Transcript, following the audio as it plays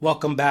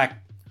Welcome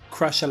back,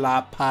 Crush a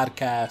Lot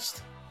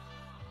Podcast.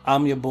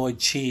 I'm your boy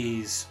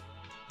Cheese.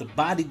 The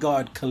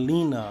bodyguard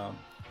Kalina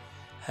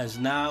has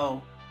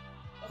now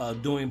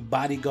doing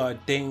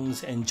bodyguard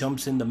things and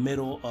jumps in the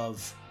middle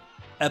of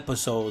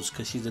episodes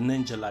because she's a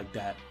ninja like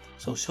that.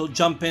 So she'll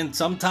jump in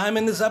sometime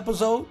in this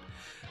episode.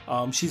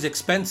 She's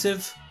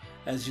expensive.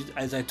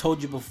 As I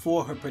told you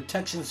before, her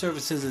protection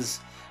services is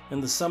in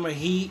the summer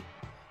heat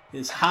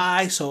is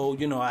high, so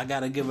I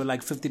gotta give her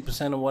like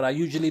 50% of what I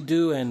usually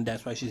do, and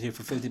that's why she's here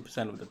for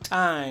 50% of the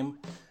time.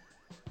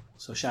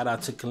 So shout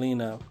out to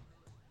Kalina.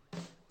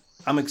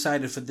 I'm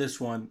excited for this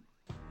one.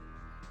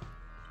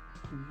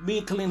 Me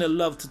and Kalina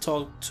love to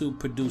talk to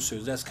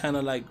producers. That's kind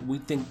of like we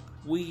think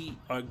we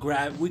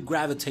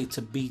gravitate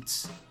to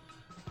beats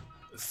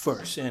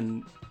first,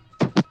 and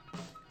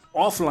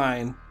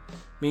offline.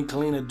 Me and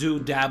Kalina do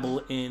dabble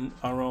in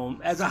our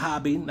own, as a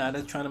hobby, not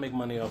as trying to make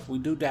money off. We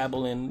do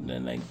dabble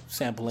in like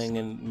sampling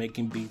and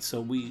making beats. So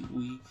we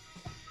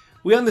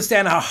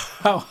understand how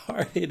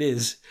hard it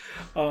is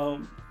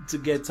to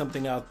get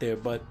something out there.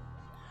 But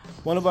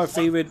one of our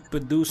favorite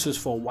producers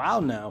for a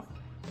while now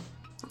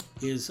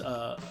is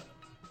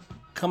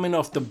coming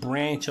off the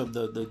branch of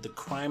the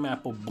Crime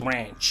Apple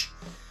branch.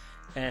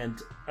 And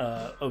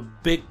a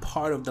big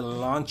part of the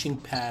launching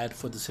pad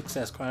for the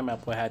success Crime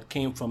Apple had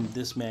came from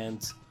this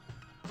man's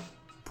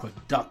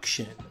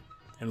production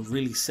and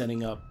really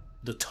setting up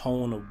the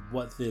tone of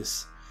what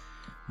this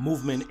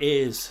movement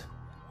is.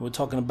 We're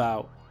talking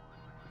about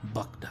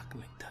Buck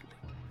Dudley.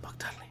 Buck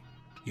Dudley,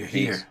 you're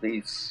here.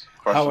 Peace.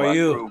 How are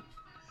you? Crew.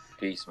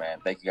 Peace, man.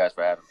 Thank you guys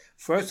for having me.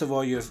 First of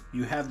all, you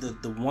have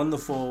the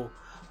wonderful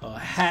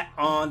hat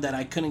on that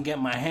I couldn't get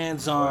my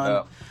hands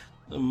on.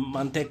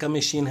 Manteca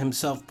Machine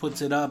himself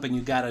puts it up, and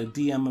you gotta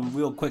DM him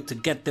real quick to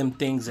get them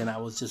things, and I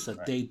was just a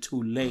day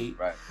too late.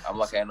 Right. I'm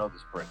lucky I know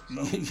this prick.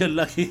 So You're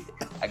lucky.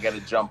 I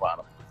gotta jump on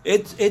him.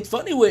 It's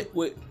funny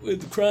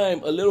with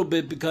Crime a little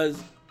bit, because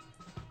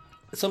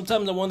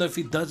sometimes I wonder if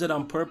he does it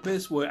on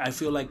purpose, where I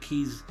feel like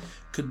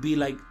could be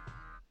like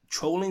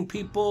trolling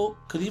people.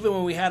 Because even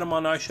when we had him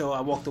on our show,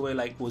 I walked away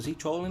like, was he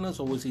trolling us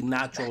or was he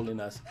not trolling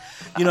us?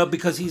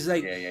 Because he's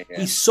like,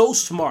 he's so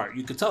smart.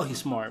 You could tell he's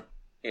smart.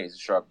 Yeah, he's a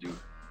sharp dude.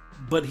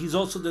 But there's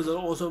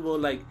also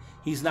like,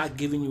 he's not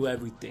giving you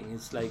everything.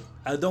 It's like,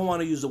 I don't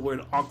want to use the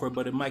word awkward,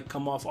 but it might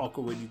come off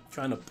awkward when you're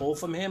trying to pull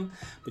from him,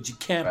 but you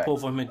can't pull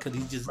from him because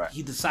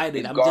he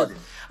decided,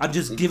 I'm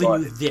just giving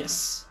you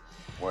this.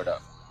 Word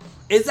up.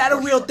 Is that a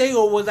real thing,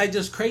 or was I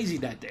just crazy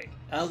that day?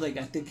 I was like,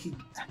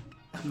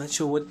 I'm not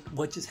sure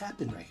what just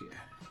happened right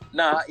here.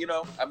 Nah,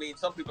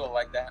 some people are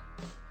like that.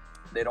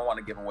 They don't want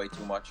to give away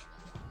too much.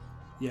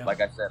 Yeah.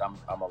 Like I said,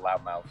 I'm a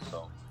loudmouth,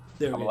 so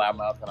I'm a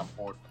loudmouth, and I'm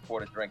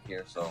poured a drink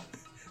here, so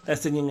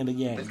that's the yin and the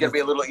yang. It's gonna be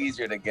a little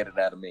easier to get it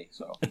out of me.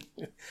 So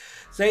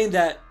saying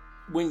that,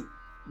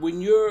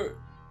 when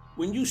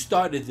you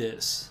started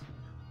this,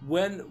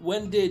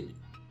 when did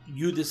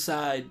you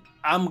decide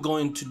I'm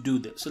going to do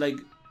this? Like,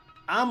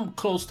 I'm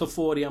close to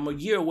 40. I'm a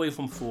year away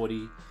from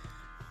 40.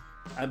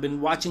 I've been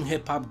watching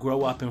hip hop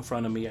grow up in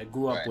front of me. I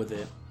grew up with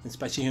it,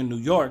 especially in New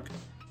York.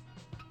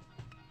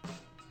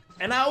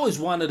 And I always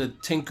wanted to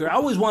tinker. I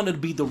always wanted to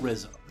be the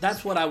RZA.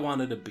 That's what I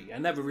wanted to be. I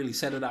never really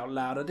said it out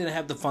loud. I didn't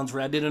have the funds for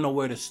it. I didn't know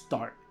where to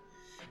start.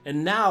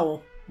 And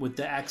now, with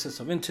the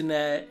access of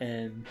internet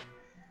and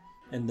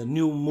the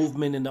new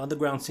movement in the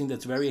underground scene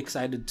that's very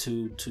excited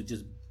to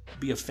just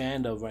be a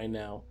fan of right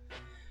now,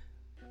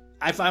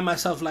 I find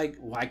myself like,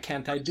 why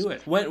can't I do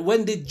it?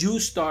 When did you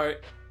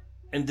start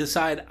and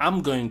decide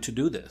I'm going to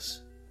do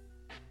this?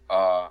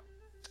 I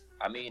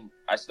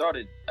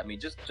started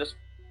just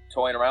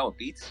toying around with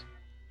beats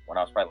when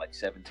I was probably like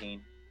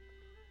 17.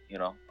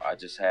 I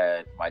just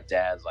had my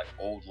dad's like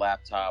old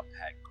laptop,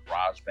 had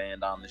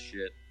GarageBand on the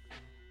shit,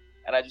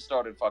 and I just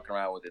started fucking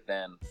around with it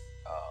then.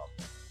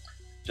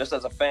 Just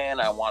as a fan,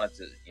 I wanted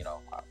to,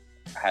 I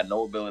had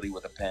no ability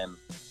with a pen.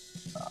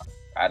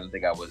 I didn't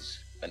think I was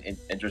an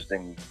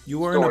interesting. You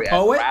weren't a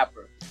poet?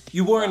 Rapper.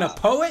 You weren't a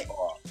poet?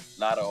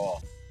 Not at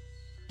all.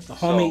 The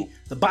homie,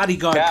 the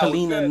bodyguard,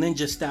 Kalina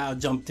Ninja style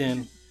jumped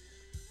in.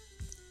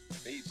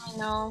 Peace. I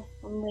know.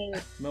 I'm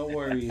late. No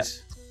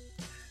worries.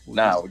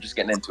 We're just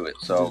getting into it.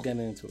 So just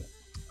getting into it.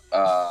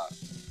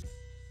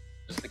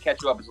 Just to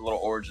catch you up, it's a little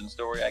origin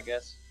story, I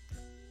guess.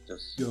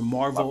 Just your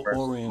Marvel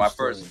origin. My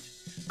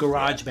first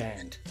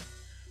GarageBand.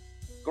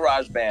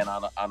 GarageBand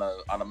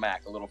on a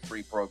Mac, a little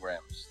free program,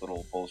 just a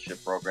little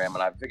bullshit program,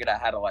 and I figured I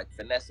had to like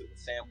finesse it with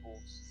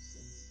samples,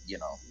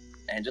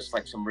 and just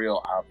like some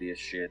real obvious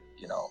shit,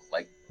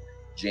 like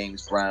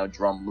James Brown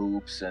drum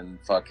loops and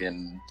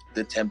fucking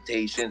The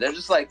Temptations. They're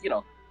just like,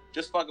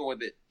 just fucking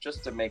with it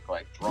just to make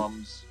like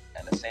drums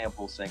and a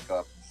sample sync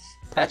up.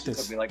 Practice.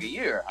 That took me like a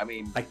year. I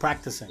mean, like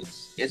practicing.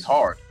 It's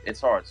hard.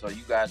 So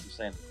you guys were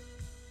saying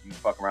you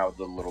fuck around with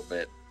it a little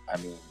bit. I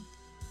mean,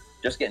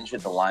 just getting shit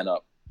to line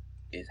up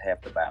is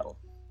half the battle.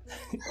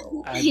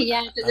 So,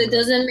 yeah, because it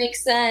doesn't make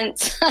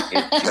sense.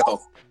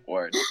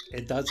 Word.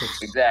 It doesn't.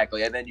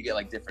 Exactly. And then you get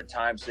like different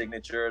time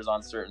signatures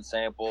on certain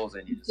samples,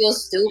 and you feel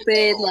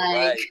stupid. Like,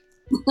 right.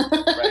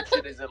 right?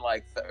 Shit is in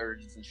like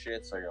thirds and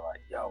shit. So you're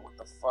like, yo, what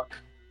the fuck?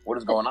 What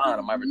is going on?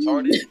 Am I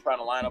retarded? I'm trying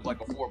to line up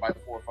like a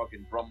 4x4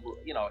 fucking drum,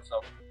 you know?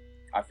 So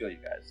I feel you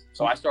guys.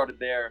 So I started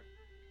there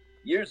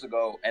years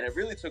ago, and it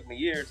really took me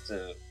years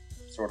to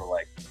sort of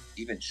like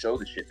even show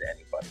the shit to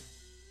anybody,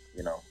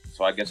 you know?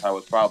 So I guess I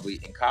was probably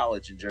in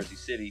college in Jersey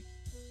City,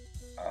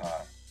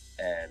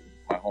 and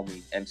my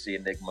homie MC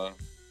Enigma,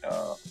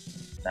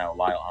 now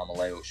Lyle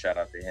Amaleo, shout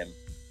out to him.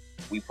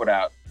 We put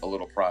out a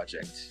little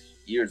project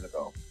years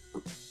ago.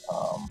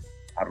 I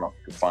don't know if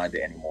you can find it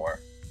anymore,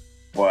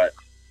 but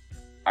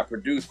I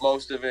produced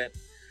most of it.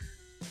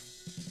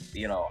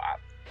 You know,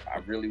 I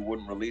really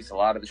wouldn't release a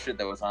lot of the shit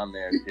that was on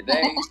there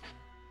today,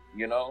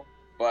 you know,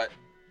 but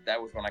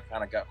that was when I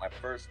kind of got my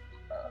first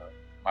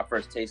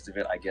taste of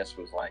it, I guess,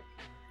 was like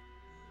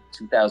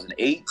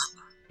 2008,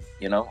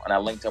 you know, and I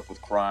linked up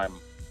with Crime,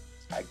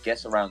 I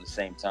guess around the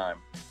same time,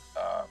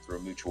 through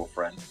a mutual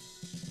friend.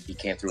 He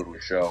came through to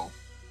a show.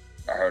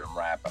 I heard him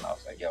rap, and I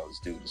was like, yo, this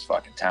dude is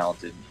fucking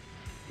talented.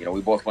 You know,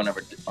 we both went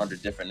under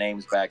different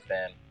names back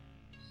then.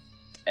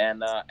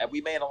 And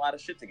we made a lot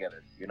of shit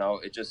together. You know,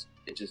 it just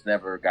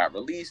never got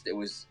released. It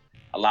was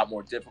a lot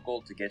more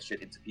difficult to get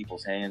shit into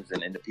people's hands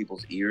and into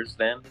people's ears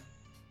then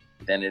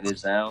than it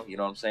is now. You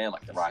know what I'm saying?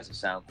 Like the rise of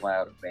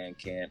SoundCloud or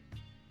Bandcamp.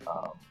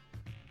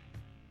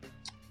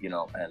 You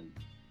know, and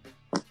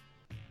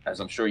as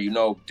I'm sure you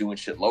know, doing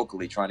shit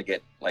locally, trying to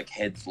get like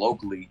heads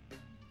locally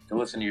to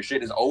listen to your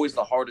shit is always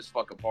the hardest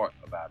fucking part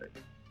about it.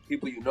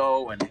 People you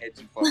know and heads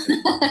you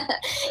fucking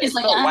it's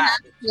like so whack.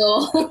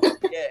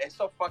 Yeah, it's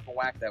so fucking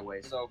whack that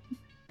way. So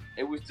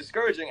it was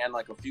discouraging, and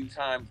like a few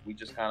times we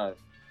just kind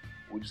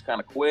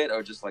of quit,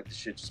 or just like the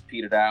shit just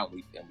petered out,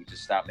 and we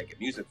just stopped making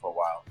music for a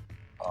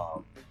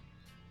while.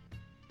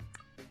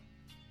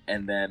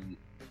 And then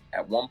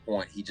at one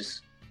point he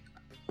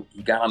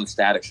got on the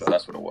Static show.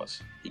 That's what it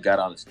was. He got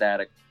on the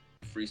Static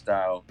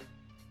freestyle,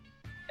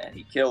 and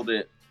he killed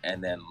it.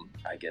 And then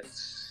I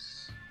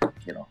guess,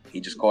 you know,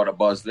 he just caught a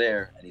buzz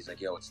there, and he's like,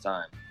 yo, it's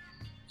time.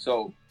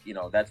 So, you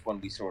know, that's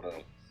when we sort of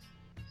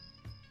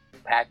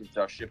packaged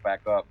our shit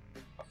back up.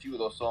 A few of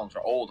those songs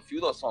are old. A few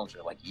of those songs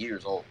are like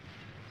years old,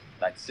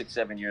 like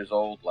 6-7 years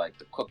old. Like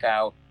The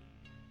Cookout,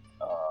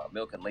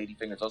 Milk and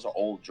Ladyfingers. Those are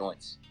old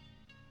joints.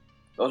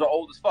 Those are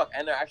old as fuck,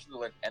 and they're actually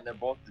like, and they're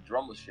both the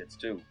drumless shits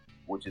too,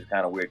 which is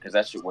kind of weird because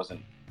that shit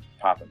wasn't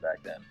popping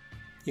back then.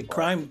 Yeah,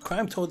 Crime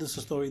told us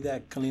a story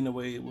that Kalina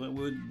we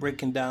were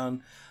breaking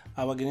down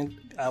our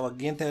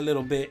Gente a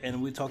little bit,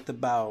 and we talked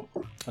about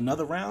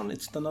Another Round.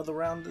 It's Another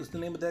Round is the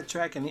name of that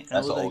track, and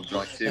that's an old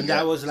joint too. And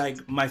that was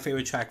like my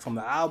favorite track from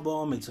the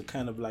album. It's a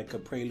kind of like a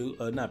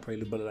prelude, not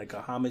prelude, but like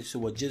a homage to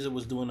what GZA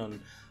was doing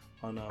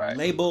on right.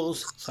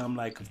 labels. So I'm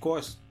like, of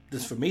course,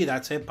 this for me,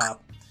 that's hip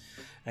hop.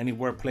 Any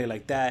wordplay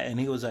like that, and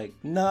he was like,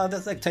 no,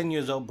 that's like 10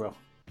 years old, bro.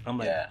 I'm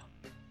like,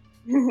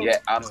 yeah,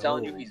 I'm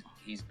telling you,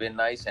 he's been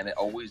nice, and it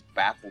always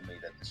baffled me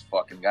that this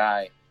fucking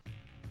guy,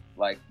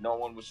 like, no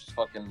one was just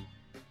fucking,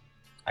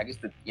 I guess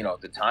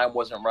the time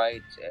wasn't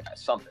right,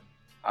 something.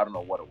 I don't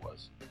know what it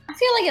was. I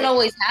feel like it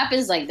always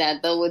happens like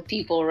that though with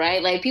people,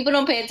 right? Like people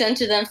don't pay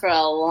attention to them for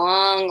a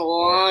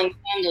long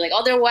time. They're like,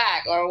 oh, they're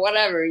whack or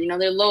whatever, you know,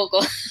 they're local.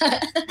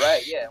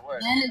 Right, yeah,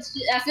 word. And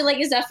I feel like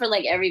it's that for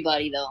like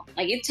everybody though.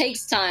 Like it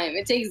takes time.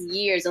 It takes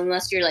years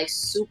unless you're like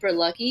super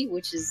lucky,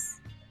 which is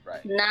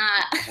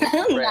not.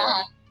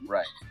 Not.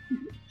 Right.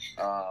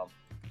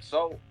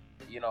 So,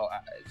 you know,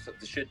 so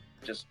the shit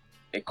just,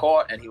 it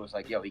caught, and he was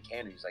like, yo, he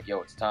came, and he's like,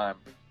 yo, it's time.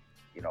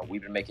 You know,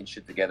 we've been making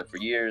shit together for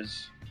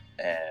years,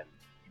 and,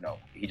 you know,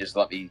 he just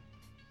let me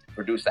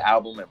produce the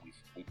album, and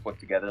we put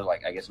together,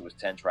 like, I guess it was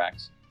 10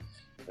 tracks,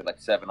 with like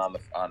 7 on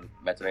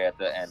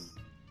Metralleta, and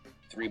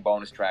 3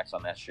 bonus tracks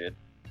on that shit.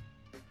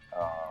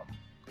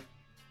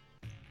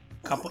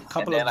 Couple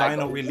of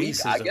vinyl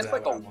releases. I guess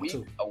like a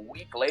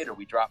week later,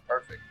 we dropped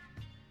Perfect.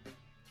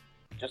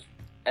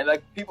 And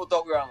like people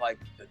thought we were on like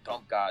the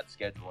Dump God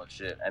schedule and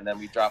shit. And then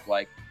we dropped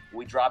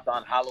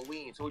on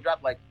Halloween. So we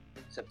dropped like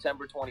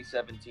September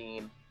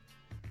 2017.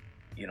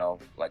 You know,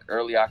 like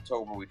early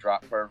October we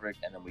dropped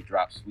Perfect, and then we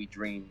dropped Sweet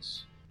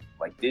Dreams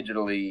like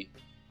digitally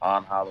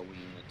on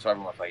Halloween. So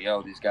everyone's like,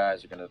 yo, these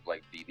guys are gonna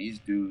like be these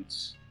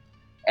dudes.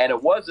 And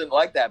it wasn't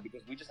like that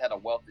because we just had a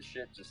wealth of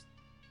shit just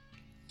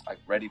like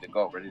ready to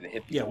go, ready to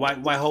hit people. Yeah,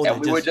 why hold it?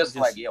 And we were just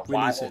like, yeah,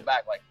 why hold it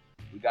back? Like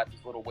we got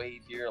this little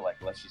wave here,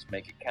 like let's just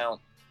make it count.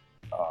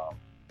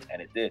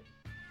 And it did,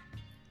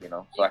 you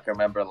know. So I can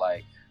remember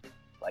like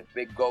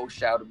Big Ghost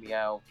shouted me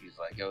out. He's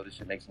like, "Yo, this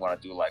shit makes me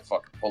want to do like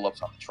fucking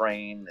pull-ups on the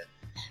train."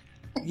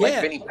 And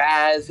like Vinny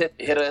Paz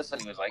hit us,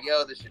 and he was like,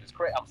 "Yo, this shit is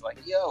crazy." I was like,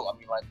 "Yo," I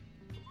mean, like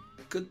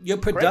your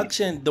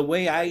production. Crazy. The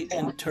way I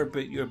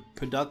interpret your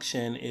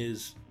production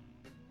is,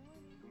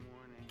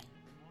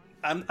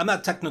 I'm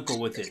not technical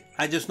with it.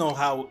 I just know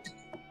how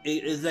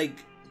it is. Like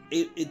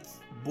it's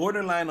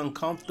borderline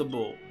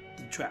uncomfortable.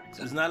 The tracks.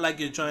 It's not like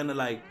you're trying to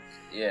like.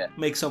 Yeah.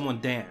 Make someone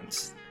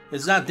dance.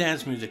 It's not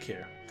dance music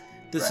here.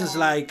 This is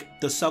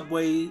like the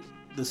subway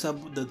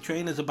the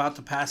train is about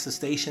to pass the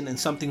station and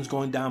something's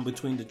going down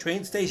between the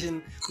train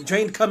station, the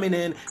train coming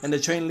in and the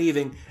train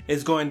leaving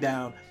is going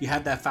down. You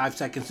have that 5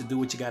 seconds to do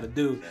what you got to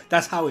do.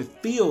 That's how it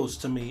feels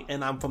to me,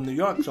 and I'm from New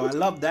York, so I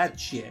love that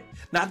shit.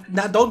 Not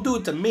don't do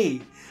it to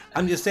me.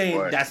 I'm just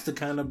saying that's the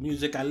kind of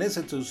music I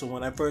listen to. So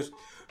when I first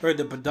heard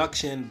the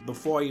production,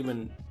 before I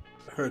even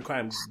heard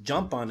Crime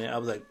jump on it, I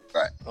was like,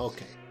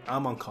 okay,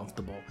 I'm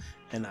uncomfortable,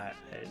 and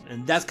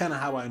that's kind of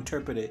how I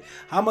interpret it.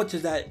 How much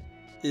of that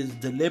is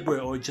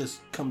deliberate or just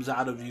comes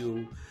out of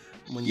you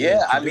when you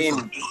I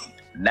mean,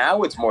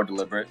 now it's more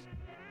deliberate.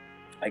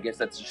 I guess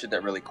that's the shit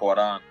that really caught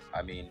on.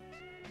 I mean,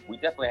 we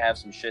definitely have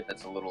some shit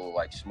that's a little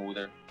like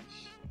smoother,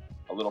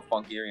 a little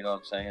funkier, you know what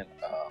I'm saying?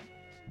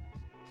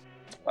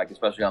 Like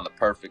especially on the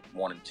Perfect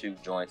 1 and 2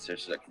 joints,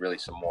 there's like really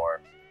some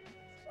more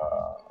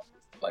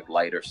like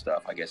lighter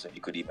stuff, I guess if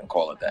you could even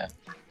call it that.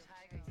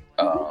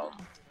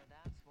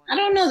 I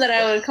don't know that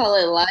I would call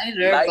it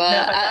lighter, but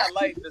not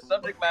light. The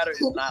subject matter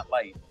is not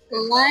light.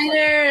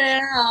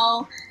 Lighter,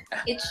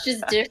 it's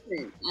just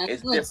different.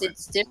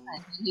 It's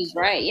different. He's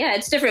right. Yeah,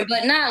 it's different,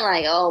 but not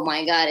like, oh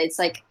my god, it's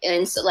like,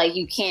 and so like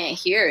you can't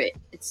hear it.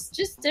 It's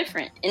just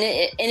different in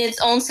its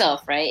own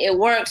self, right? It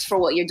works for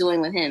what you're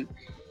doing with him,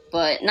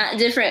 but not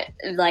different,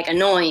 like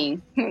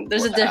annoying.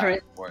 There's a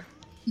difference.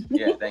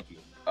 Yeah, thank you.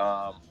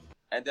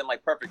 And then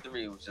like Perfect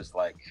 3 was just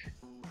like,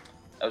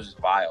 that was just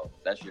vile.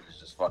 That shit is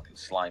just fucking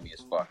slimy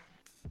as fuck.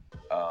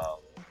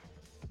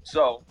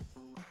 So,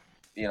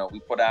 you know,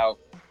 we put out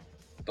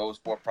those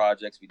 4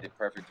 projects. We did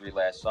Perfect 3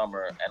 last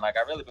summer. And, like,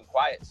 I've really been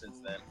quiet since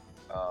then.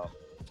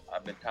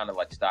 I've been kind of,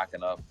 like,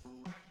 stocking up.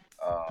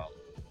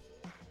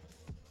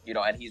 You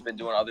know, and he's been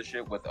doing other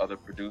shit with other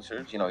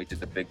producers. You know, he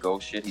did the Big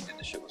Ghost shit. He did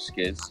the shit with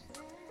Skids.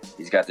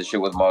 He's got the shit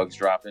with Muggs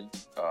dropping.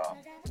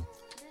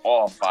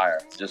 All fire.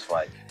 Just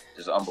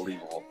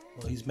unbelievable.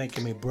 Well, he's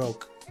making me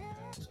broke.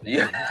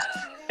 Yeah.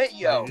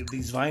 Yo,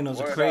 these vinyls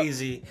are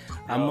crazy.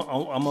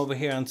 I'm over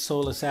here on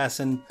Soul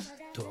Assassin.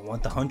 Do I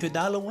want the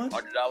 $100 one?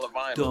 $100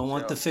 vinyl. Do I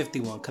want the 50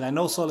 one? Because I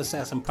know Soul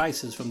Assassin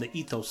prices from the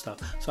Ethos stuff.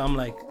 So I'm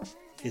like,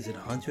 is it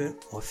 100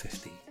 or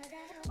 50?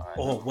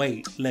 Oh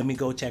wait, let me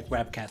go check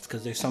Rap Cats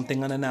because there's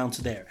something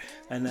unannounced there.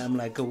 And I'm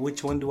like,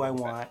 which one do I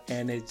want?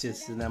 And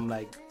I'm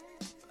like,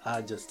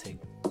 I just take.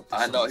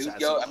 I know.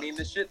 I mean,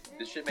 this shit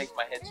makes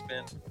my head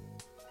spin.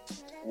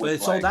 But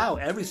it sold out,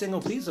 every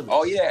single piece of it.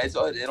 Oh yeah,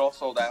 it all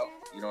sold out.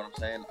 You know what I'm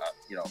saying?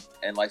 You know,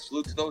 and like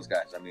salute to those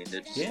guys. I mean,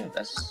 they're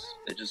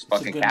just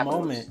fucking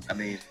capitalists. I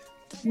mean,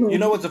 you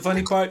know what's the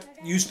funny part?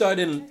 You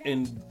started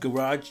in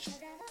garage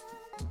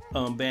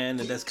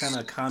band, and that's kind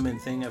of a common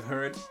thing I've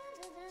heard.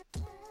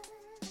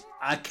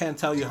 I can't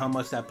tell you how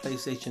much that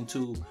PlayStation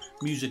 2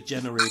 music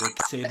generator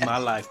saved my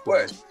life,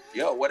 bro.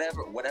 Yo,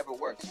 whatever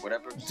works,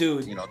 whatever.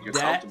 Dude, you know, you're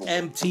that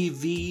comfortable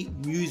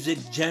MTV music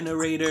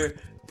generator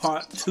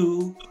Part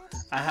 2.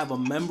 I have a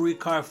memory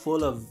card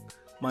full of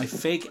my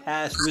fake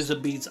ass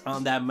RZA beats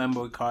on that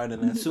memory card,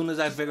 and as soon as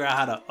I figure out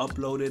how to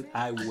upload it,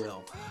 I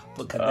will.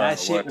 Because that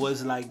shit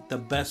was like the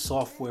best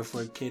software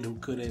for a kid who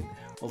couldn't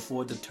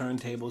afford the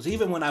turntables.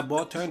 Even when I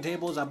bought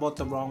turntables, I bought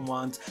the wrong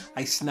ones.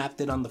 I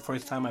snapped it on the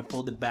first time I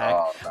pulled it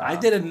back. I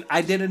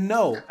didn't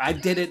know.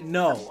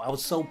 I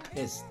was so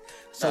pissed.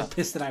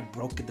 Pissed that I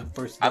broke it the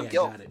first day I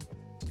got it.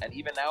 And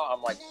even now,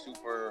 I'm like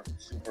super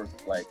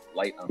like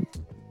light on.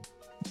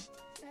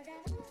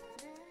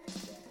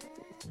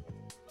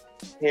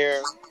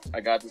 Here,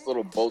 I got this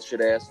little bullshit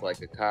ass like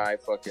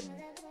Akai fucking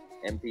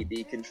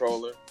MPD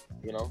controller,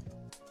 you know,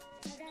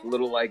 a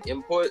little like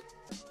input,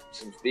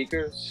 some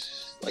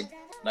speakers, like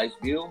nice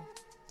view,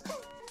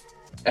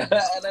 and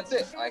that's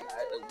it. Like,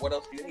 what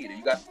else do you need?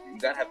 You got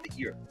to have the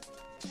ear.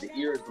 The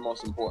ear is the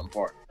most important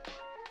part.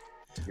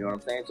 You know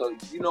what I'm saying? So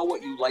you know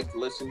what you like to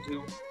listen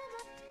to.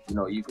 You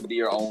know, you could be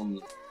your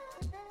own,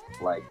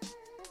 like,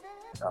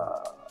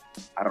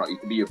 I don't know. You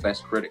could be your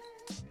best critic.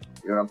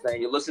 You know what I'm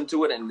saying? You listen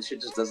to it and the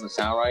shit just doesn't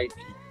sound right.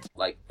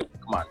 Like,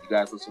 come on, you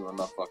guys listen to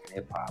enough fucking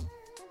hip hop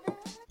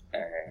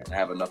and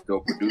have enough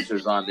dope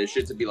producers on this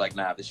shit to be like,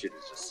 nah, this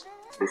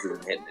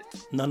isn't hitting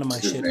it. None of my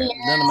shit.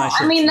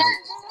 I mean, that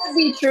could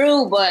be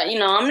true, but you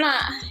know, I'm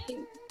not.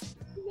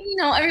 You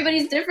know,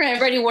 everybody's different.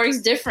 Everybody works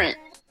different.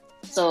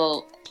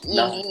 So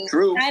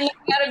true. You kind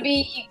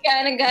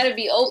of gotta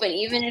be open,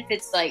 even if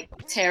it's like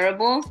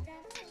terrible.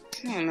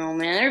 I don't know,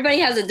 man. Everybody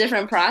has a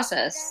different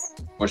process.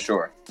 For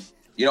sure.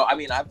 You know, I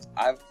mean, I've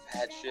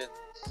had shit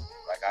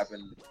like I've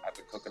been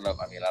cooking up.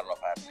 I mean, I don't know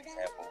if I have an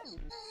example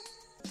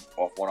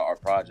off one of our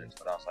projects,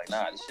 but I was like,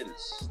 nah,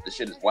 this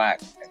shit is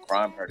whack. And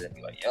Crime heard it and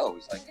be like, yo,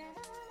 he's like,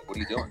 what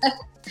are you doing?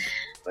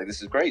 Like,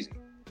 this is crazy.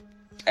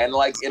 And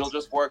like, it'll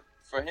just work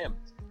for him.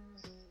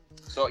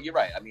 So you're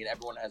right. I mean,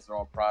 everyone has their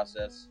own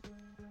process,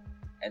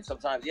 and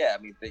sometimes, yeah,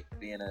 I mean,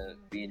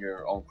 being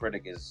your own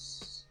critic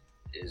is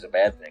a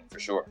bad thing for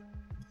sure.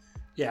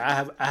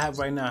 Yeah, I have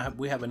right now.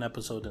 We have an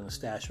episode in the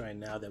stash right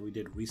now that we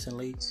did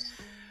recently,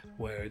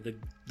 where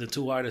the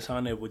 2 artists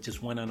on it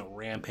just went on a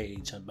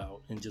rampage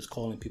and just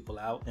calling people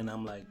out, and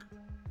I'm like,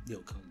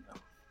 yo,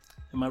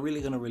 am I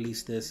really gonna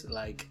release this?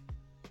 Like,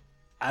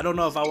 I don't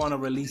know if I want to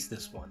release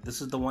this one.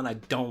 This is the one I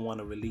don't want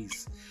to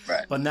release.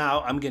 Right. But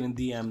now I'm getting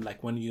DM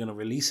like, when are you gonna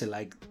release it?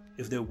 Like,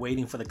 if they're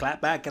waiting for the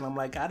clapback, and I'm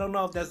like, I don't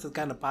know if that's the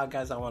kind of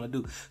podcast I want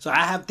to do. So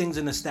I have things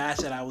in the stash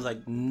that I was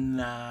like,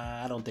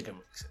 nah, I don't think I'm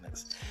releasing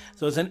this.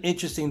 So it's an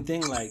interesting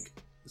thing. Like,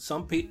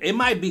 some people, it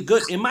might be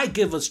good. It might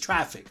give us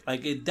traffic.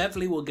 Like, it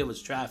definitely will give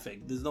us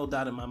traffic. There's no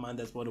doubt in my mind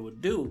that's what it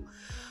would do.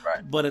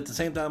 Right. But at the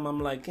same time,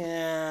 I'm like,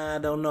 I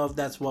don't know if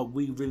that's what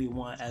we really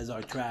want as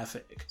our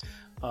traffic.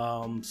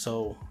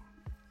 So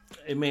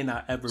it may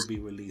not ever be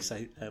released.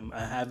 I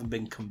haven't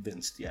been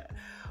convinced yet.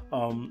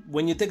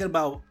 When you're thinking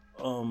about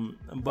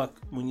Buck,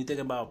 when you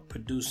think about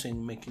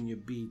producing, making your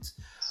beats,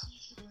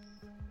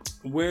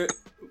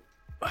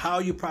 how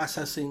are you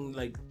processing?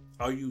 Like,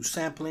 are you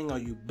sampling? Are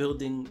you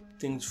building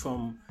things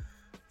from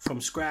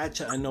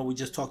scratch? I know we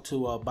just talked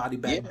to Body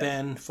Bag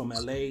Ben from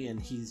LA, and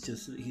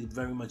he's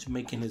very much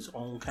making his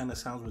own kind of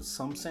sounds with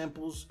some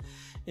samples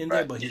in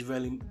there, but he's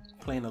really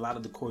playing a lot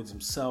of the chords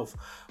himself.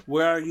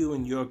 Where are you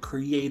in your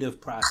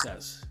creative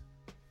process?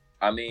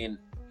 I mean,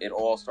 it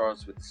all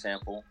starts with the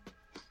sample.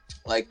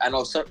 Like, I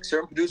know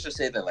certain producers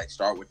say that, like,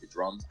 start with the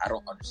drums. I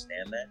don't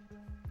understand that.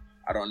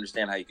 I don't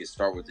understand how you can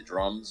start with the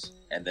drums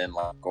and then,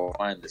 like, go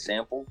find the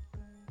sample.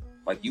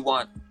 Like, you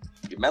want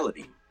your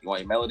melody. You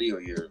want your melody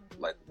or your,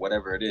 like,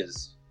 whatever it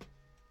is,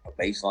 a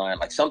bass line,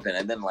 like something,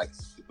 and then, like,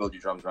 you build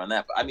your drums around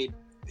that. But, I mean,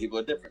 people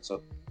are different.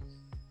 So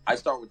I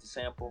start with the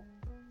sample.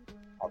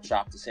 I'll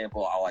chop the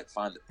sample. I'll, like,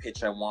 find the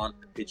pitch I want,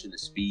 the pitch and the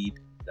speed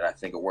that I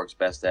think it works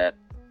best at,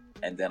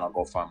 and then I'll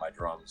go find my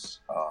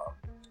drums.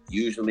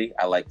 Usually,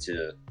 I like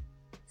to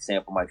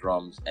sample my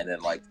drums and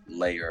then, like,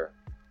 layer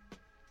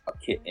a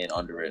kit in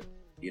under it,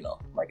 you know,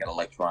 like an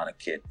electronic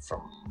kit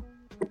from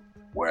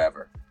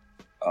wherever.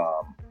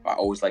 I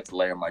always like to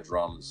layer my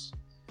drums,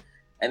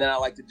 and then I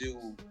like to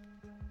do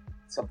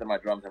something to my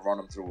drums and run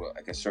them through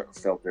a certain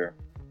filter,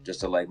 just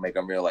to, like, make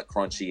them real, like,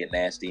 crunchy and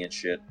nasty and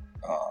shit.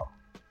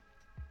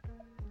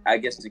 I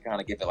guess to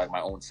kind of give it, like,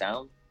 my own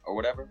sound or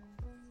whatever.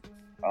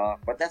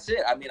 But that's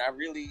it. I mean, I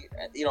really,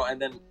 you know, and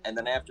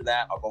then after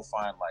that, I'll go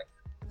find, like,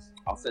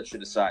 I'll set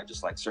shit aside,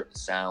 just, like, certain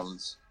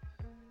sounds,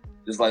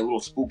 just, like,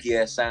 little spooky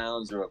ass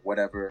sounds or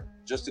whatever,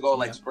 just to go,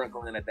 like,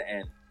 sprinkle in at the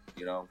end,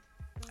 you know.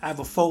 I have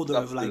a folder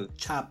of, like,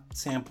 chopped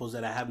samples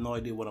that I have no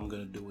idea what I'm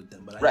gonna do with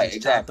them, but I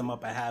just chop them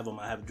up. I have them.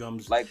 I have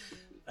drums. Like,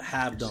 I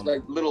have them.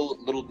 Like little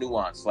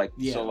nuance. Like,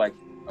 so, like,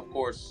 of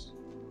course,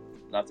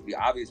 not to be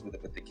obvious with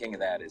it, but the king of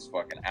that is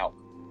fucking Alp.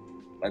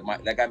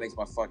 Like, that guy makes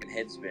my fucking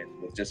head spin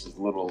with just his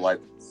little, like,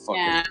 fucking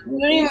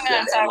and,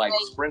 like,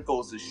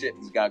 sprinkles the shit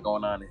he's got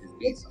going on in his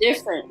beats. It's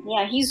different.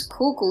 Yeah, he's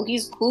cool.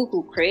 He's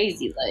cool,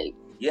 crazy. Like,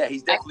 yeah,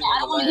 he's definitely. I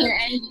don't want to hear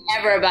anything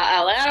ever about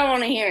Al. I don't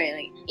want to hear it.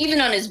 Like,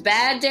 even on his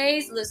bad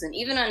days,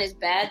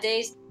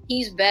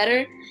 he's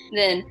better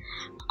than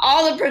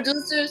all the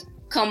producers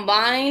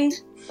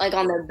combined. Like,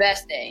 on their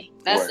best day.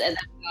 That's how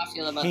I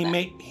feel about that.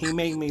 He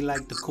made me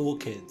like the cool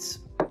kids.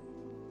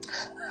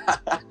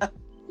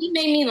 He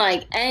made me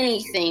like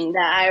anything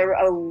that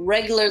I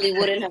regularly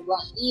wouldn't have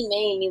liked. He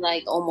made me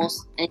like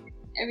almost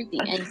everything.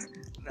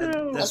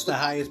 That's the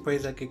highest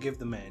praise I could give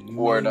the man. You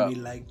made me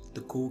like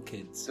the cool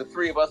kids. The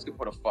three of us could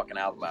put a fucking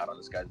album out on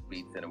this guy's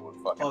beats and it would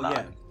fucking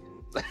knock.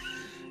 Yeah.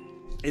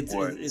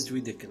 It's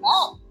ridiculous.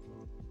 Oh.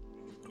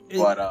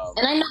 And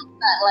I know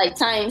that, like,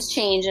 times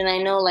change, and I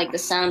know, like, the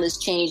sound is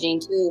changing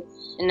too.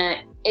 And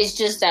it's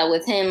just that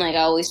with him, like,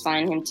 I always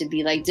find him to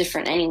be, like,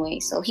 different anyway.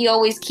 So he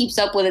always keeps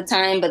up with the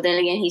time, but then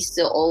again, he's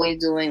still always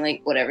doing, like,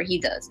 whatever he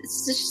does.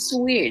 It's just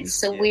weird. It's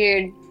so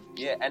weird.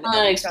 Yeah, and I don't know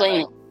how to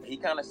explain it. He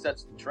kind of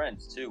sets the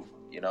trends too,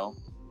 you know.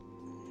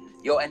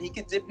 Yo, and he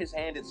can dip his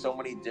hand in so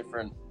many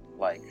different,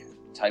 like,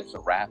 types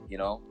of rap, you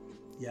know.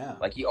 Yeah.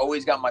 Like, he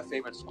always got my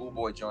favorite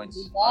Schoolboy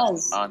joints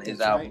on his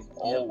album. Right.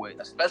 Always.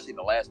 Yeah. Especially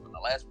the last one. The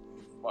last one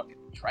was fucking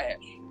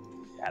trash,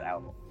 that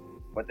album.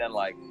 But then,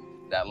 like,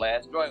 that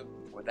last joint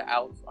with the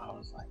Alps, I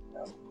was like,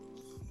 no,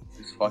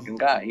 this fucking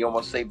guy. He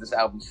almost saved this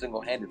album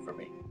single-handed for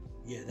me.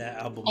 Yeah, that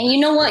album. And you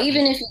know what?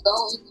 Even if you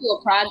go into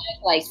a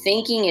project, like,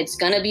 thinking it's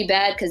going to be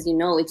bad, because you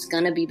know it's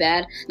going to be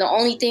bad, the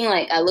only thing,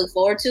 like, I look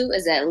forward to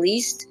is at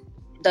least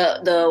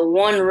the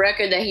one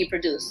record that he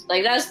produced.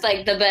 Like, that's,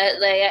 like, the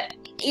best. Like,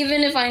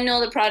 even if I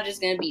know the project's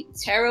gonna be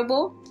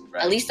terrible,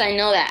 right, at least I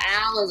know that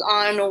Al is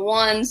on the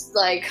ones,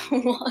 like,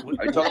 one.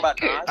 Are you talking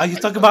about Nas? Are you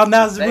talking about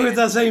Nas? We're on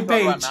the same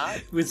page. We're on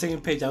the same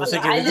page. I was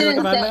thinking, are you talking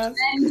about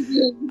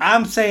Nas?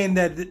 I'm saying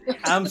that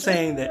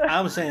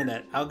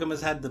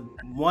Alchemist had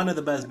one of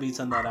the best beats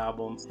on that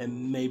album,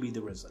 and maybe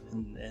the RZA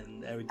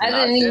and everything. I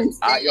didn't even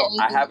say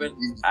I haven't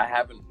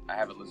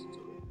listened to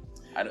it.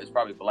 I know it's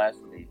probably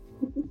blasphemy.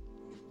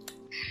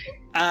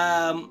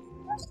 I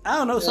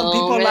don't know. Some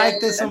people like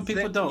this, some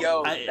people don't.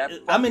 Yo,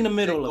 I'm in the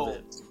middle of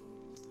it.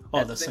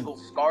 Oh, the single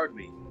scarred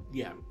me.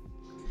 Yeah.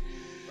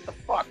 What the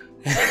fuck?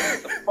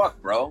 What the fuck,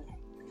 bro?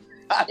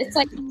 It's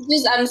like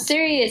I'm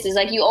serious. It's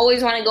like you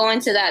always want to go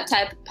into that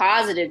type of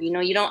positive. You know,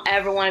 you don't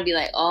ever want to be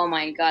like, oh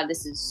my god,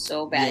 this is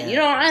so bad. You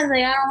don't. I don't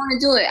want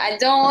to do it. I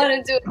don't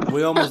want to do it.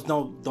 We almost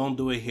don't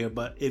do it here.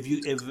 But if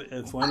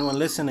for anyone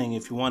listening,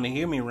 if you want to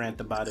hear me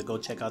rant about it, go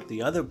check out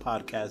the other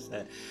podcast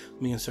that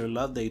me and Sir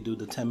Love they do,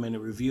 the 10-minute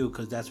review,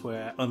 because that's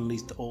where I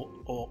unleashed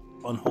all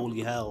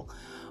unholy hell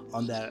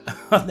on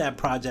that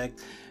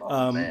project.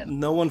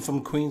 No one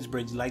from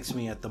Queensbridge likes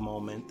me at the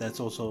moment. That's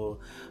also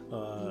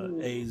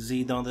AZ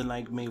don't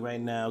like me right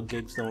now.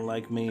 Gigs don't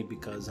like me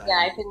because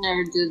I could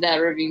never do that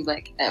review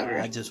like ever.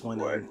 I just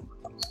went in.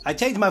 I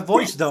changed my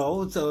voice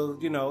though, so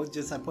you know,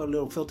 just I put a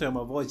little filter on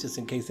my voice just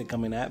in case they're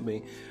coming at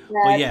me.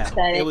 But yeah,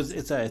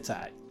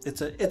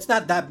 it's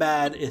not that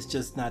bad. It's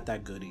just not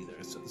that good either.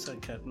 So it's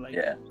like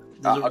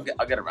I'll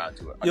get around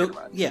to it.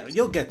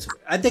 You'll get to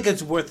it. I think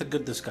it's worth a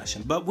good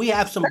discussion. But we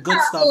have some good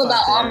stuff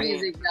about all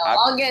music, though.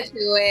 I'll get to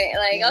it.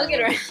 Like, I'll get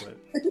around to it.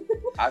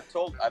 I've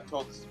told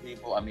this to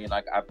people. I mean,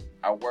 like,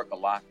 I work a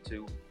lot,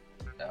 too.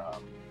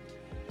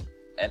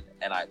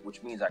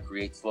 Which means I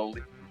create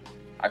slowly.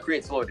 I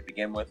create slowly to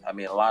begin with. I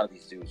mean, a lot of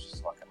these dudes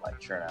just fucking, like,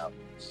 churn out.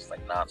 It's just,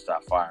 like,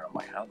 nonstop fire. I'm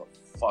like, how the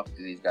fuck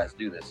do these guys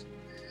do this?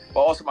 But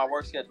also, my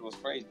work schedule is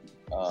crazy.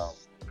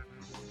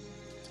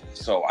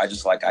 So I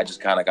just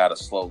kind of got to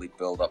slowly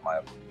build up my,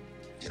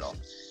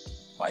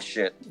 my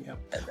shit. Yeah.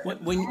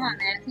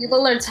 Man,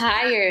 people are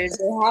tired.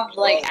 They have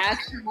like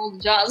actual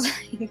jobs.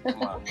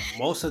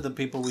 Most of the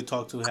people we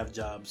talk to have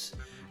jobs.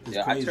 It's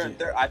crazy. Crazy.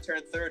 I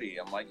turned 30.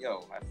 I'm like,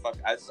 yo,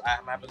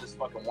 I'm having this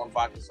fucking one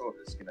vodka soda.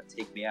 It's gonna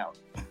take me out.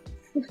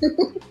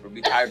 We'll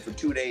be tired for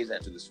 2 days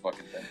after this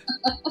fucking thing.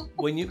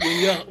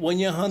 When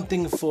you're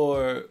hunting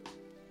for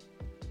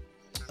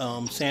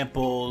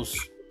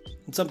samples.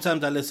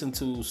 Sometimes I listen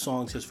to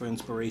songs just for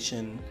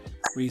inspiration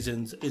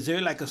reasons. Is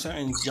there like a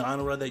certain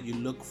genre that you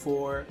look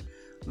for?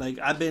 Like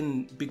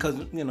because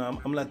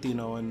I'm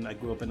Latino and I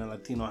grew up in a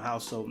Latino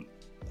house, so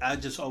I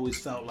just always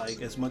felt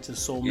like as much as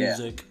soul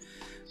music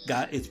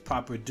got its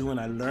proper due, and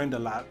I learned a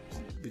lot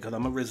because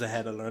I'm a RZA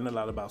head. I learned a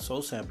lot about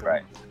soul sampling.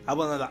 Right. I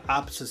was on the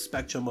opposite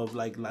spectrum of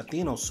like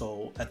Latino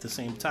soul at the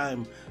same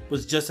time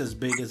was just as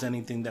big as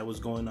anything that was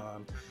going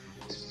on.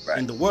 Right.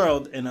 In the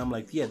world, and I'm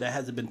like, that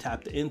hasn't been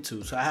tapped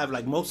into. So I have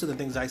like most of the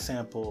things I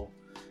sample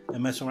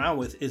and mess around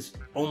with is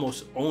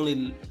almost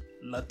only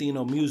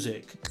Latino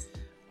music.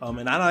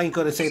 And I ain't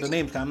gonna say the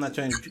names because I'm not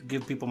trying to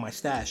give people my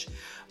stash,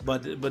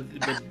 but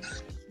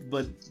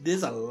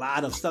there's a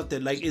lot of stuff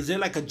that like. Is there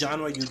like a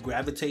genre you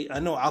gravitate? I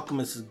know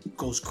Alchemist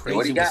goes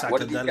crazy with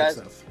psychedelic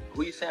stuff.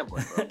 Who you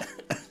sampling, bro?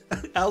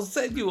 I'll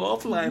send you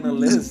offline a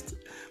list.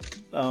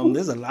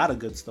 There's a lot of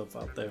good stuff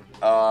out there.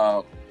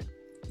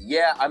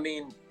 Yeah, I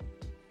mean.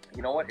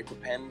 You know what? It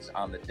depends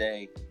on the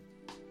day.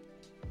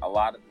 A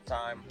lot of the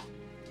time,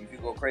 you can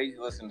go crazy,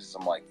 listen to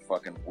some like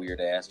fucking weird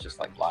ass, just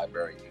like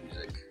library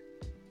music.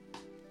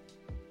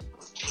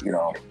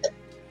 Y'all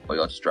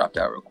just dropped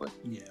out real quick.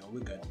 Yeah,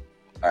 we're good.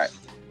 All right.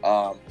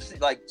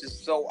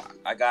 Just so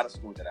I gotta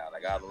smooth it out.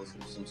 I gotta listen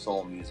to some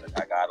soul music.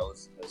 I gotta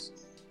listen to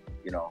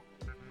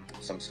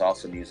some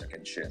salsa music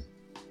and shit.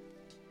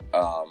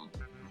 The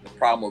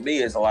problem with me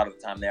is a lot of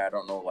the time there, I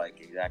don't know like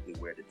exactly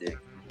where to dig.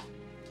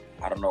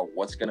 I don't know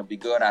what's going to be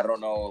good. I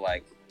don't know,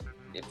 like,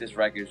 if this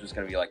record is just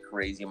going to be, like,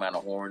 crazy amount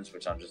of horns,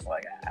 which I'm just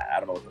like, I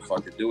don't know what the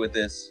fuck to do with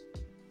this.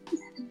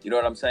 You know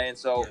what I'm saying?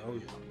 So,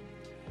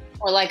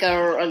 or, like,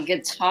 a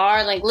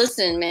guitar. Like,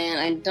 listen, man,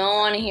 I don't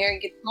want to hear a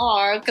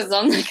guitar because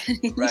I'm not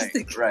going to use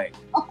the guitar. Right.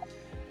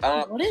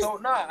 I'm really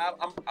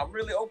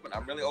open.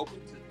 I'm really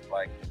open to,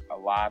 like, a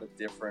lot of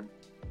different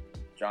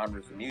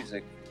genres of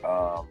music.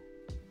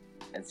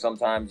 And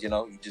sometimes, you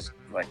just,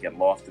 like, get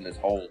lost in this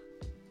hole.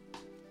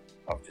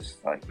 Of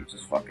just like you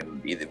just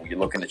fucking either you're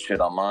looking at shit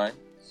online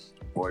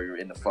or you're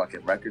in the fucking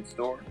record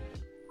store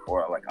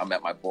or like I'm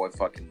at my boy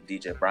fucking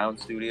DJ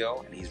Brown's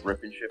studio and he's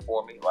ripping shit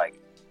for me. Like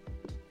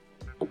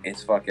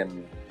it's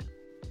fucking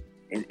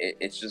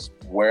it's just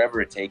wherever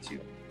it takes you.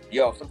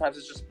 Sometimes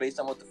it's just based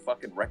on what the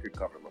fucking record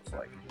cover looks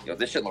like.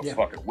 This shit looks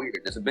fucking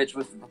weird. There's a bitch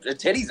with her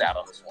titties out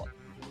on this one.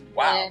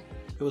 Wow.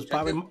 It was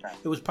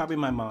probably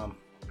my mom.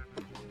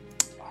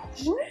 Oh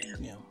shit.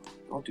 Yeah.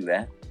 Don't do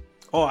that.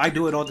 Oh, I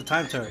do it all the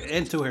time to her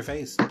and to her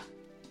face.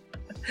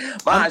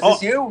 Ma, is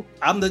this you?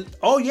 I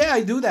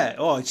do that.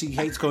 Oh, she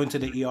hates going to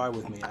the ER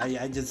with me.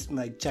 I just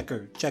like check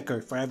her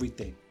for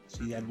everything.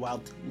 She had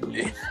wild.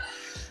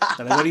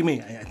 So, like, what do you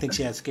mean? I think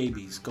she has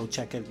scabies. Go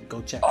check it.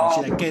 Oh, she's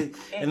like,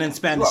 and then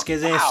Spanish, ¿Qué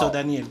es eso,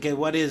 Daniel?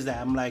 What is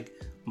that? I'm like,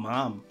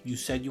 Mom, you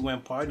said you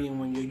went partying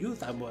when you're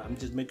youth. I'm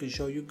just making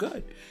sure you're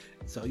good.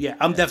 So yeah,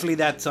 I'm definitely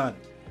that son.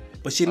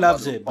 But she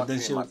loves it. But then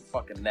she'll my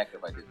fucking neck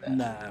if I did that.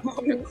 Nah,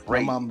 crazy,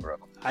 my mom, bro.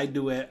 I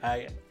do it.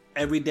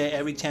 Every day,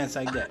 every chance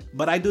I get.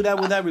 But I do that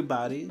with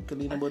everybody.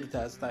 Kalina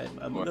Buditast.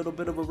 I'm a little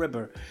bit of a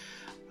ripper.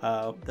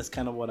 That's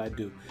kind of what I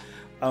do.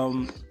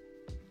 You're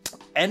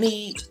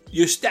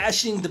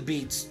stashing the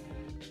beats.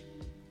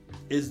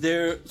 Is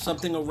there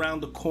something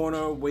around the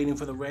corner waiting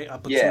for the right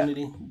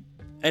opportunity? Yeah.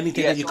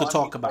 Anything that you could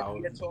talk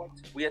about?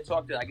 We had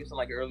talked, I guess, in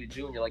like early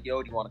June. You're like,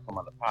 yo, do you want to come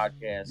on the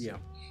podcast? Yeah.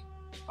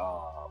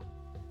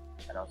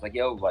 And I was like,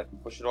 yo, like, we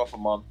push it off a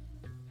month,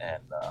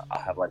 and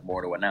I'll have, like,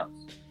 more to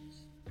announce.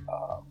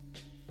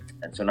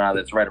 And so now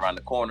that's right around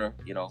the corner,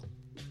 you know,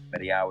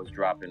 Many Hours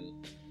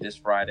dropping this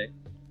Friday.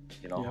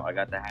 You know, I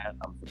got the hat.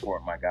 I'm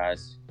supporting my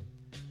guys.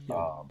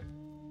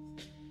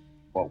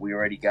 But we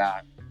already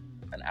got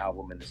an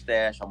album in the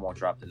stash. I won't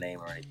drop the name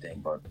or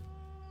anything, but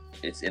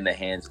it's in the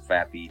hands of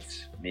Fat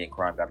Beats. Me and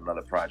Crime got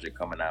another project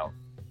coming out.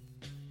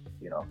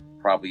 You know,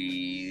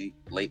 probably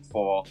late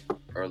fall,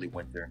 early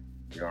winter.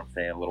 You know what I'm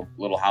saying?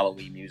 Little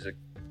Halloween music.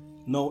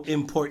 No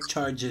import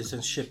charges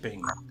and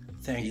shipping.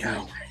 Thank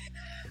you.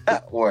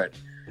 Word.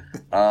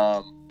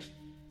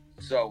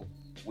 So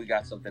we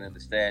got something in the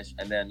stash,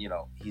 and then, you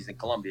know, he's in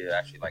Colombia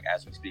actually, like,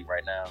 as we speak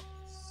right now.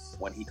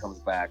 When he comes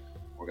back,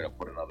 we're gonna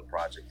put another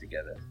project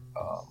together.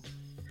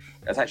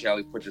 That's actually how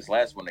we put this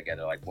last one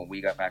together. Like, when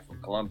we got back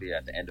from Colombia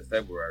at the end of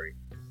February,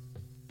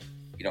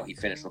 you know, he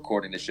finished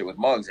recording this shit with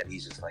Muggs, and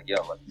he's just like,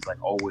 yo, like, he's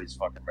like always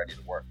fucking ready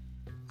to work.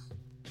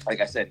 Like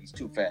I said, he's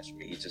too fast for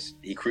me.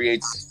 He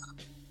creates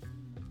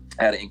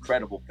at an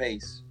incredible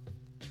pace,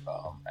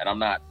 and I'm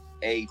not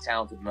A,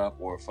 talented enough,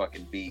 or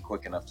fucking B,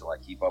 quick enough to,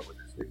 like, keep up with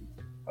this dude.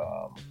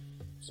 But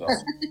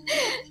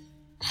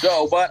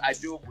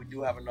we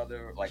do have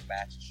another, like,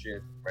 batch of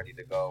shit ready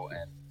to go,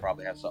 and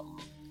probably have something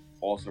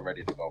also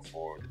ready to go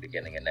for the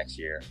beginning of next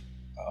year.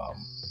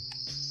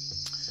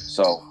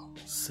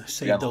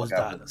 Save those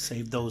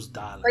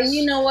dollars. But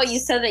you know what? You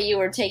said that you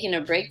were taking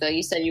a break, though.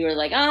 You said you were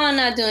like, I'm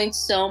not doing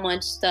so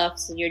much stuff,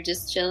 so you're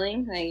just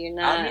chilling? Like, you're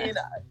not... I mean,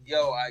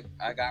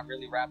 I got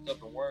really wrapped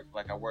up in work.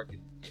 Like, I work in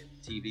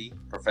TV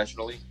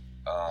professionally.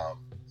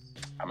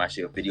 I'm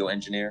actually a video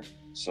engineer,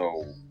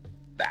 so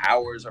the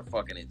hours are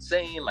fucking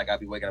insane. Like, I'll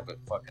be waking up at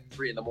fucking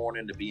 3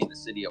 a.m. to be in the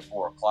city at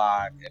 4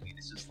 o'clock. I mean,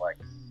 it's just like,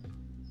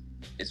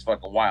 it's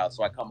fucking wild.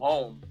 So I come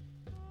home,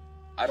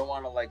 I don't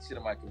want to, like, sit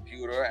on my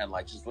computer and,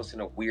 like, just listen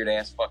to weird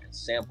ass fucking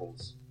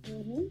samples.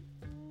 Mm-hmm.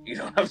 You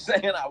know what I'm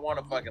saying? I want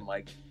to fucking,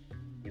 like,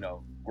 you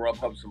know,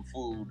 grub up some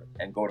food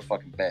and go to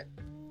fucking bed.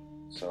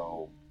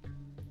 So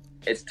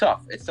it's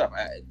tough.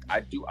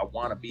 I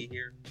want to be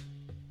here,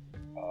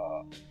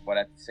 but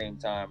at the same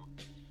time,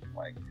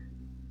 like,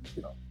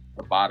 you know,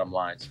 the bottom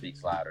line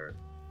speaks louder.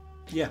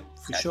 Yeah,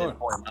 for at sure. this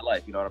point in my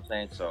life, you know what I'm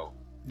saying? So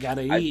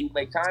gotta I eat. do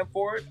make time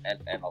for it, and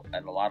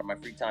a lot of my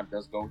free time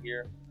does go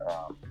here.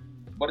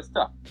 But it's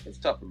tough. It's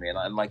tough for me,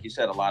 and like you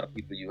said, a lot of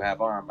people you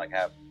have on, like,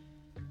 have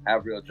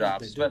real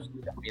jobs.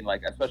 Especially, I mean,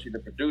 like, especially the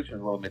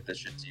producers will admit this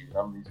shit to you.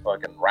 Some of these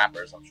fucking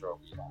rappers, I'm sure, will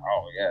be like,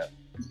 oh yeah,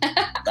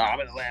 no, I'm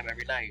in the lab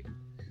every night.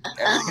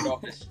 Everything get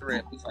off the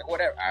strip. It's like,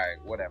 whatever. All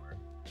right, whatever.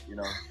 You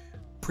know.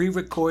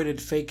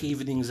 Pre-recorded fake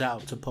evenings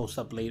out to post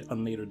up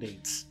on later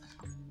dates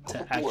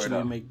to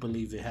actually make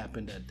believe it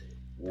happened that day.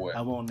 Word.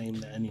 I won't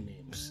name any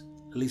names,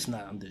 at least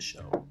not on this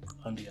show.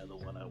 On the other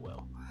one, I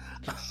will.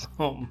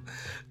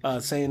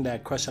 Saying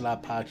that, Crush a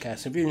Lot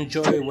Podcast. If you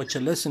enjoy what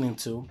you're listening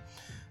to,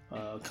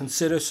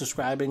 consider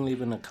subscribing,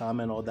 leaving a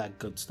comment, all that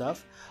good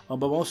stuff. But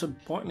most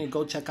importantly,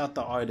 go check out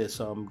the artist.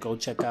 Go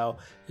check out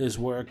his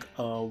work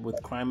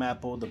with Crime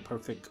Apple. The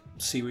Perfect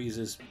series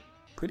is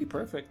pretty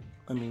perfect.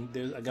 I mean,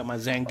 I got my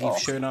Zangief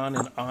shirt on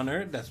in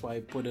honor. That's why I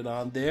put it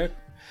on there.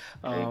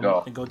 There you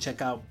go. And go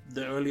check out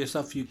the earlier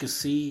stuff. You can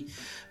see,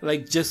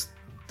 like, just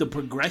the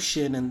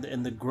progression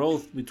and the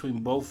growth between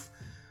both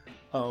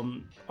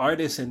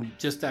artists, and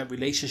just that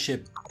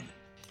relationship.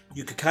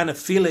 You could kind of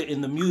feel it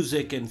in the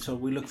music, and so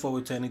we look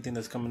forward to anything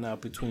that's coming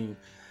out between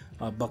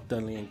Buck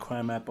Dudley and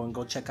Crime Apple. And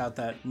go check out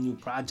that new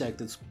project.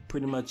 It's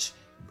pretty much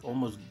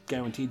almost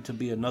guaranteed to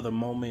be another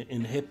moment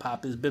in hip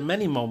hop. There's been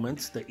many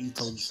moments, the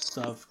Ito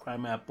stuff,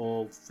 Crime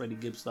Apple, Freddie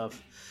Gibbs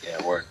stuff.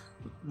 Yeah, word.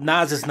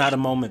 Nas is not a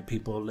moment,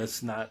 people.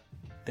 Let's not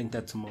think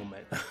that's a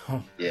moment.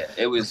 Yeah,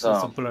 it was it's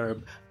a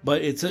blurb,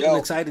 but it's an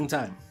exciting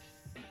time.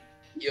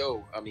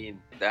 Yo, I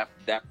mean, that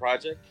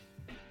project,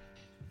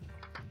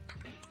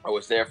 I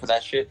was there for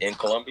that shit in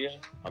Colombia.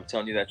 I'm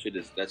telling you, that shit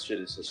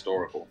is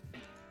historical.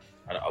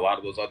 And a lot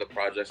of those other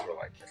projects were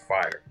like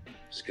fire,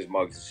 just because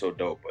Muggs is so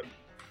dope. But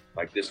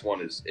like, this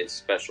one is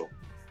special.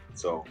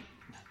 So,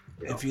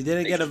 you know, if you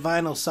didn't get a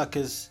vinyl,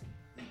 suckers,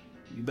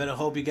 you better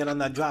hope you get on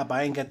that drop.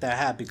 I ain't get that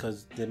hat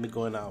because they'll be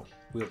going out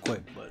real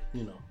quick. But,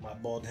 you know, my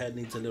bald head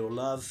needs a little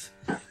love.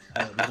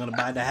 I was gonna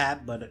buy the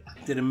hat, but it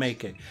didn't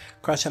make it.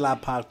 Crush a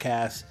Lot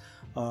Podcast.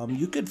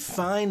 You could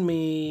find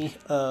me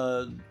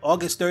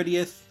August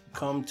 30th.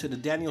 Come to the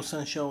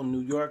Danielson Show in New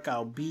York.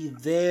 I'll be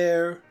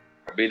there.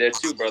 I'll be there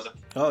too, brother.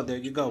 Oh, there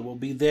you go. We'll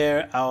be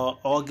there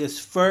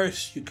August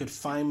 1st. You could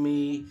find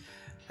me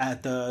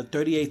at the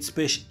 38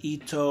 Spish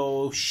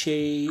Ito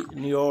Shea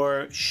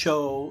Nior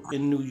Show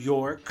in New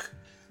York.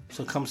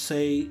 So come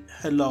say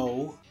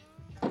hello.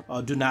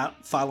 Do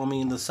not follow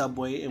me in the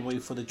subway and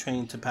wait for the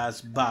train to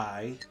pass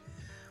by.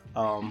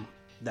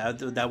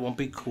 That won't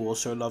be cool.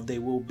 Sir Love Day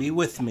will be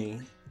with me,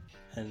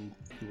 and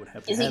you would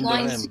have to handle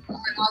him. Is he going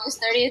to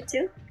August 30th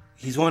too?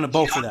 He's going to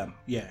both of them.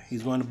 Yeah,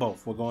 he's going to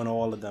both. We're going to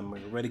all of them.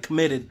 We're already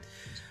committed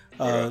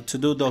to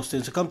do those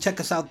things. So come check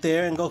us out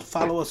there and go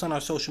follow us on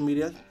our social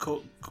media.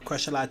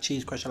 Crush a Lot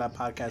Cheese, Crush a Lot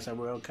Podcast at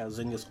Royal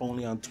Calzingas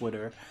only on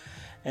Twitter.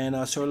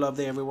 And sure love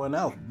to everyone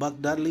else. Buck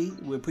Dudley,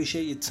 we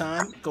appreciate your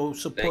time. Go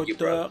support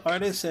the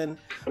artists, and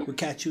we'll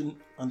catch you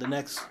on the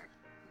next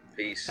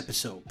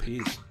episode.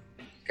 Peace.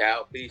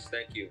 Cal, peace.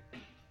 Thank you.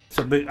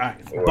 So big, all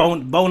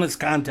right. Bonus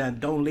content.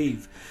 Don't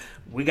leave.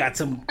 We got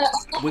some.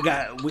 We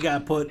gotta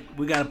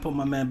put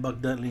my man Buck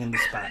Dudley in the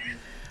spot.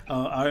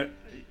 Our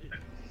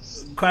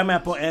Crime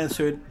Apple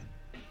answered.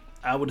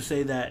 I would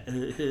say that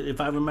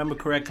if I remember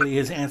correctly,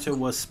 his answer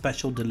was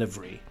special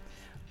delivery.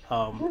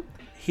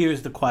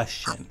 Here's the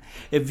question: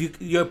 if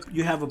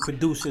you have a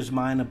producer's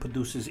mind, a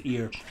producer's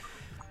ear,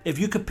 if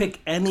you could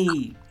pick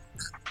any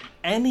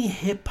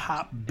hip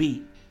hop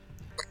beat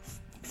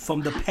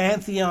from the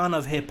pantheon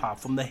of hip hop,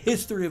 from the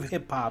history of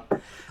hip hop,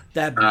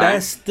 that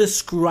best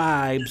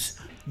describes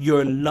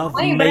your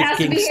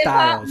love-making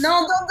styles.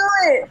 No, don't do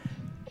it.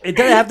 It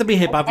doesn't have to be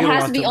hip hop. It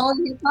has to be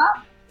only hip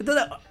hop. It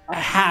doesn't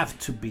have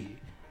to be,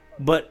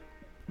 but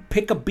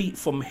pick a beat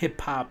from hip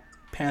hop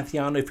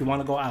pantheon. If you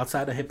want to go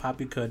outside of hip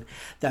hop, you could.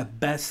 That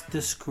best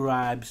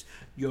describes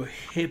your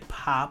hip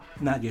hop,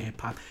 not your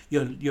hip hop,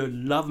 your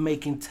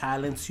love-making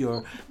talents,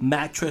 your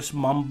mattress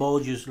mumbo,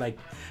 just like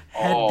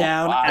head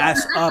down,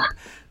 ass up.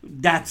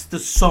 That's the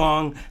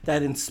song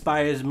that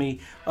inspires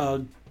me.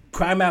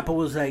 Crime Apple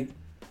was like,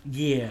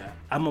 yeah,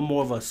 I'm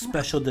more of a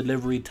special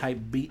delivery type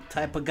beat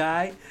type of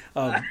guy.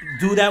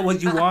 Do that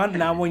what you want.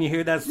 Now when you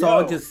hear that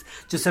song,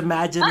 just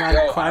imagine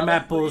like Crime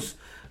Apple's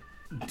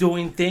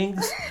doing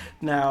things.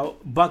 Now,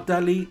 Buck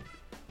Dudley,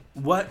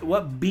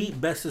 what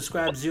beat best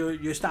describes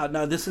your style?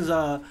 Now this is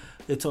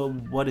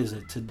what is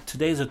it?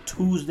 Today's a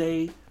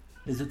Tuesday.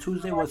 Is it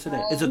Tuesday? What's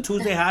today? It's a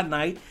Tuesday hot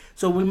night.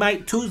 So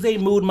Tuesday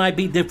mood might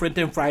be different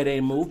than Friday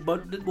mood,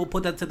 but we'll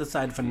put that to the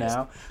side for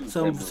now.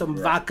 Some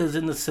vodkas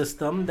in the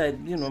system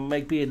that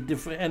might be a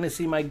different.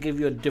 Hennessy might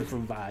give you a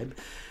different vibe.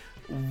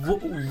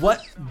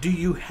 What do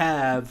you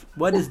have?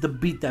 What is the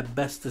beat that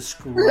best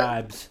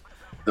describes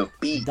the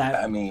beat?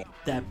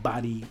 That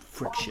body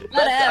friction.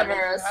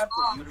 Whatever.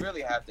 You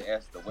really have to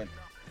ask the women.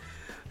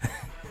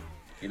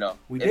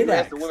 We if did you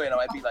ask the women, it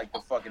might be like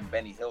the fucking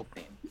Benny Hill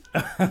theme.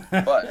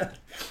 But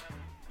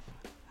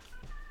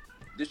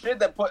the shit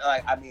that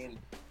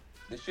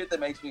the shit that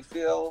makes me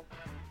feel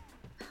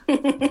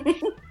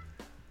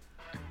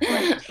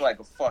just like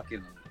a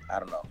fucking, I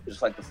don't know,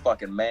 just like the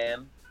fucking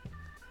man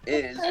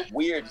is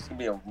weird. It's gonna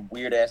be a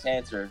weird ass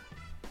answer.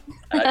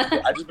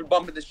 I just been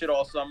bumping this shit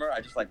all summer. I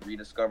just like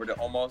rediscovered it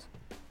almost.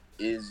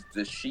 Is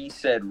the She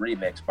Said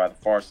remix by the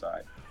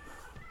Pharcyde.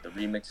 The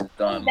remix is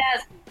done.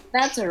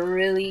 That's a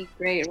really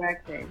great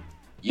record.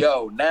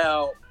 Yo,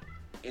 now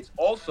it's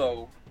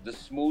also the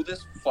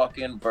smoothest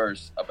fucking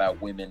verse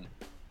about women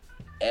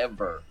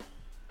ever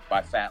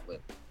by Fat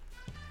Lip.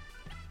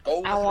 Go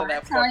listen to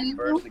that fucking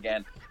verse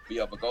again.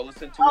 But go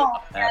listen to it.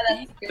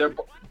 Yeah, They're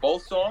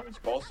both songs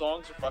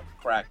are fucking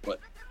crack, but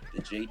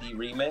the JD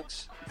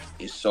remix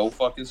is so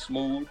fucking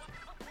smooth.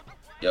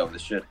 Yo, the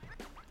shit.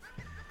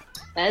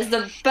 That is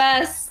the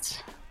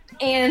best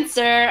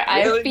answer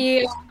Really? I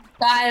feel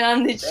got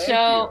on the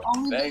show.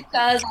 Only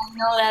because I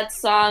know that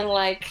song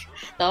like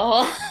the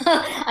whole.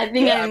 I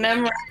think I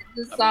memorized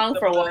the song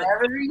for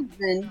whatever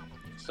reason.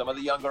 Some of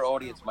the younger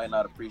audience might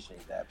not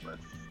appreciate that, but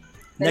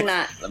They're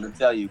not. let me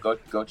tell you, go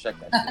check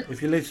that shit.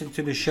 If you listen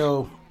to the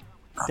show,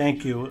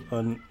 thank you.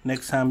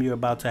 Next time you're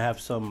about to have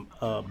some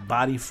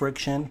body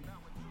friction,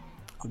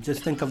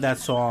 just think of that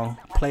song,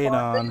 play it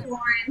on,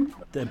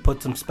 then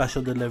put some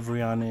special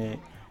delivery on it,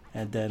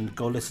 and then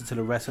go listen to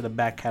the rest of the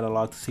back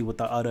catalog to see what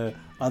the other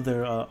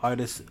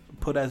artists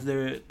put as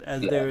their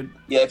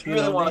Yeah, if you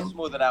really want to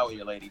smooth it out with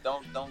your lady,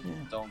 don't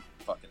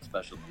fucking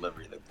special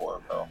delivery the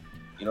poor, bro.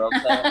 You know what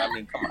I'm saying? I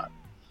mean, come on.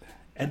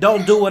 And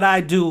don't do what I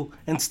do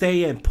and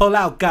stay in. Pull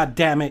out,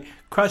 goddammit.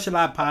 Crush a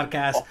Lot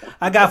Podcast.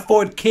 I got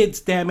 4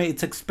 kids, damn it.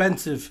 It's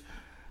expensive.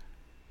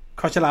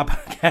 Crush a Lot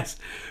Podcast.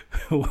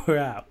 We're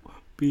out.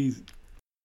 Peace.